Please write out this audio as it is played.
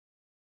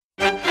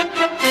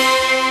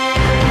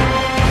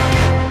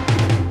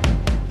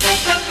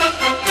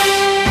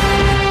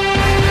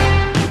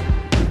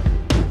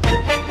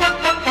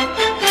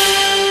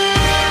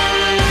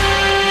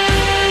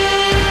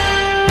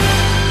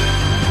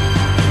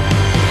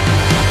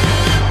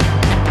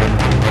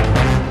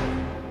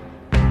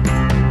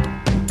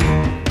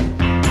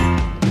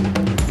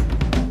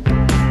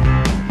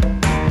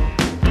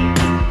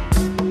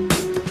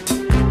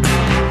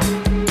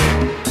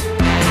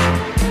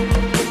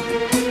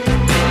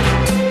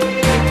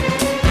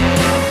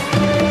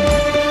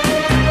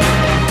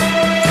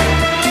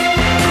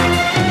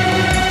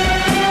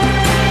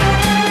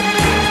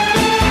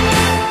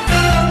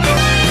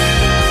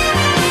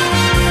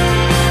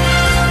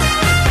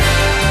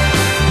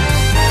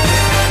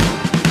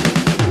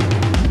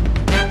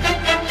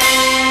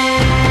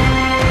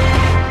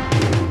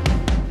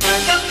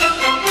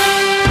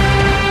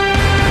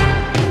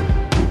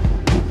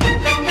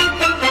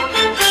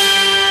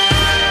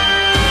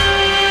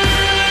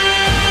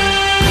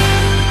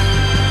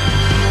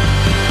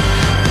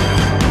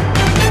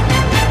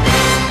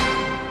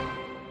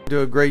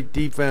to a great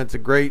defense, a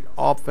great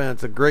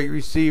offense, a great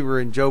receiver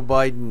in Joe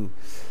Biden.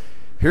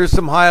 Here's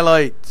some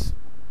highlights.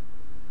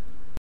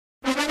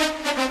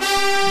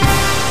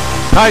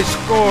 High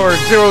score,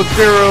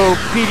 0-0,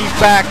 PD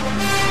back.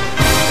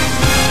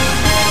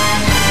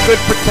 Good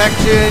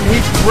protection,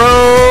 he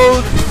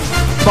throws.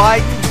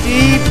 Biden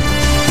deep,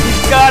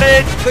 he's got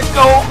it. Could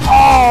go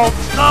all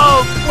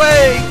the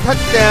way.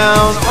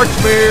 Touchdown,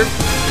 Archmere.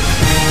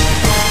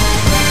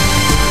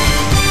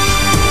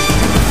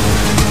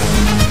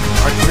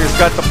 Archmere's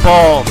got the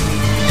ball.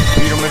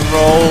 Peterman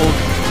rolls.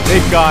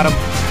 They've got him.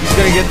 He's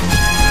going to get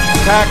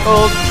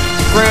tackled.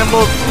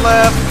 Scrambles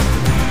left.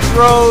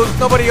 Throws.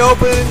 Nobody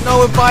open.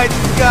 Noah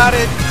Biden's got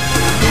it.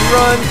 He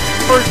runs.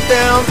 First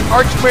down.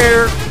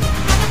 Archmere.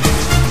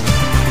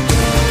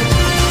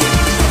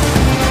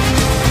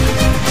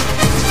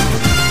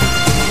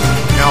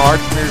 Now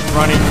Archmere's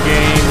running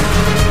game.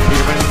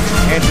 Peterman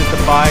hands it to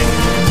Biden.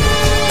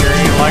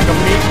 Carrying like a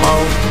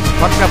meatloaf.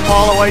 Tuck that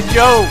ball away,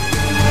 Joe.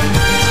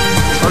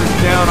 First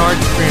down,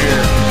 Archmere.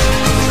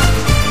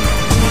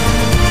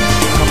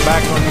 Come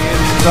back on the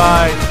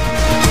inside.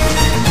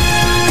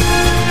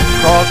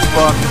 Cross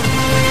buck.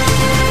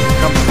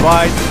 Comes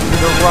Biden to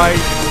the right.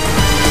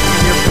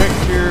 In your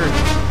picture.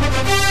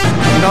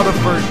 Another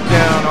first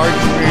down,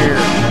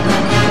 Archmere.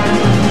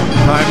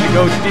 Time to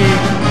go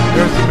deep.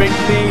 There's the big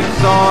theme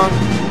song.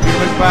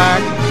 Peterman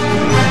back.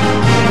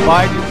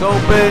 Biden's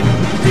open.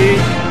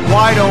 Deep.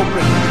 Wide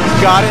open. He's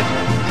got it.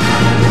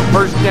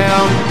 First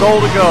down,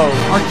 goal to go.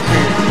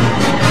 Archmere.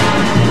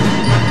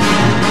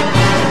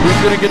 Who's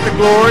going to get the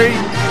glory?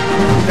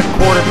 The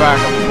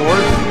quarterback, of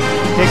course.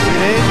 Takes it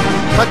in.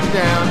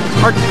 Touchdown.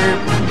 Archmere.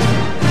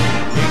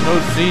 Ain't no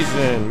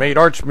season made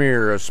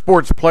Archmere a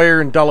sports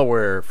player in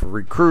Delaware for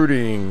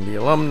recruiting, the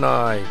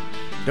alumni,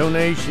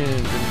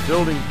 donations, and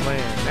building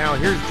plan. Now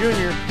here's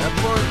Junior. Have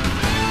fun.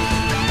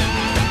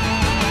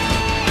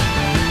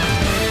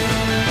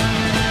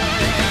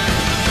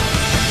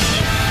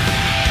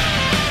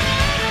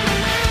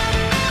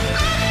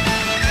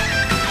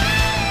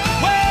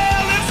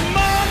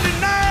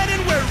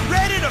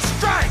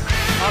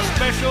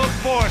 Special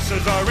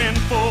forces are in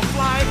full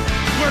flight.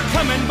 We're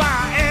coming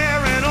by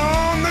air and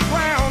on the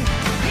ground.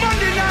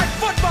 Monday Night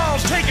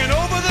Football's taking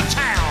over the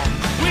town.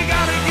 We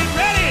gotta get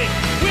ready.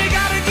 We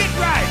gotta get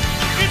right.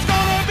 It's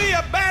gonna be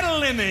a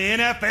battle in the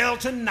NFL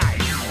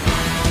tonight.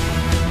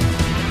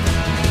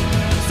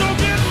 So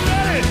get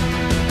ready.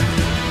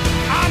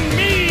 I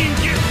mean,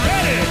 get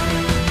ready.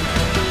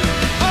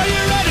 Are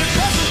you ready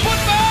for some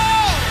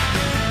football?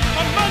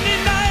 A Monday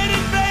night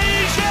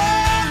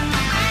invasion.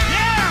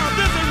 Yeah,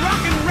 this is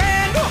rockin'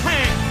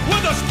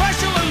 with a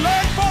special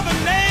alert for the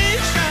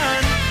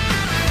nation.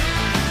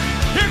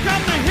 Here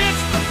come the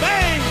hits, the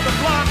bangs, the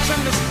blocks,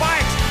 and the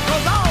spikes.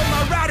 Cause all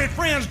my rowdy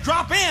friends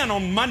drop in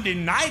on Monday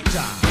night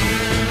time.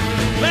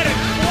 Let it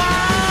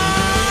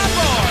fly,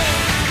 boy.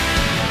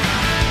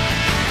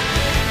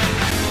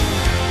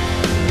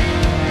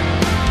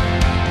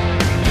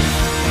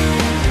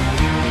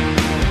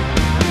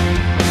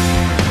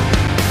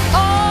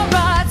 All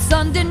right,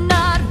 Sunday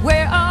night,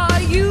 where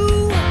are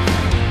you?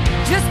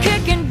 Just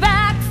kicking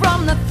back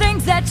from the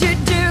things that you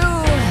do.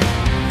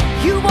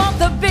 You want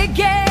the big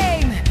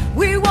game,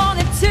 we want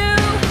it too.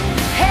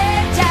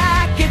 Hey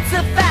Jack, it's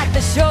a fact,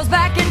 the show's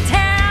back in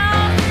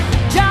town.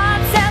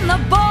 Johns and the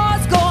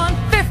boys going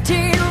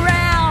 15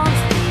 rounds.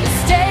 The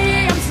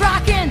stadium's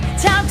rocking,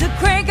 time to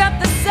crank up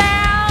the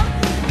sound.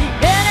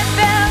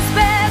 NFL's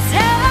best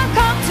have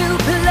come to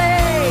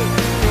play.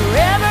 For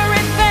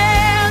every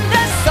fan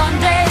this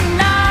Sunday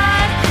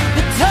night,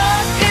 the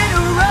tough get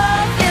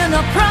rough in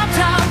a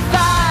primetime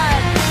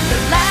fight. The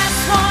last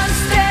one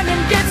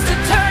standing gets to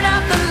turn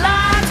out the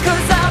lights.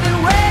 Cause I've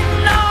been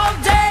waiting all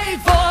day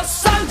for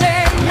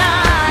Sunday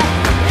night.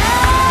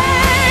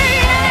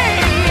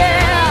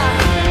 Yeah.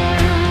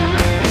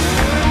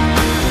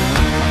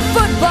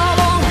 Football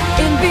on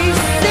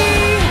NBC.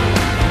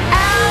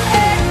 Al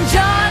and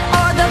John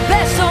are the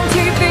best on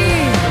TV.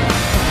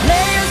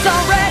 Players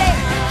already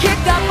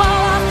kicked up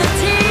all off the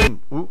team.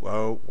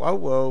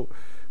 Whoa.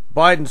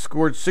 Biden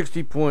scored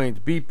 60 points.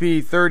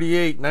 BP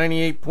 38,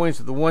 98 points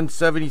to the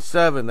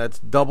 177. That's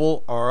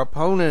double our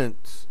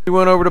opponents. We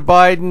went over to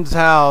Biden's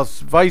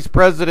house. Vice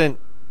President.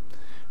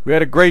 We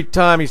had a great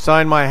time. He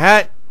signed my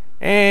hat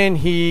and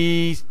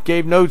he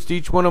gave notes to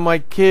each one of my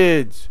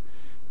kids.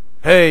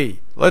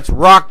 Hey, let's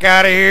rock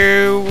out of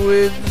here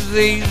with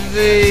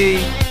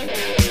ZZ.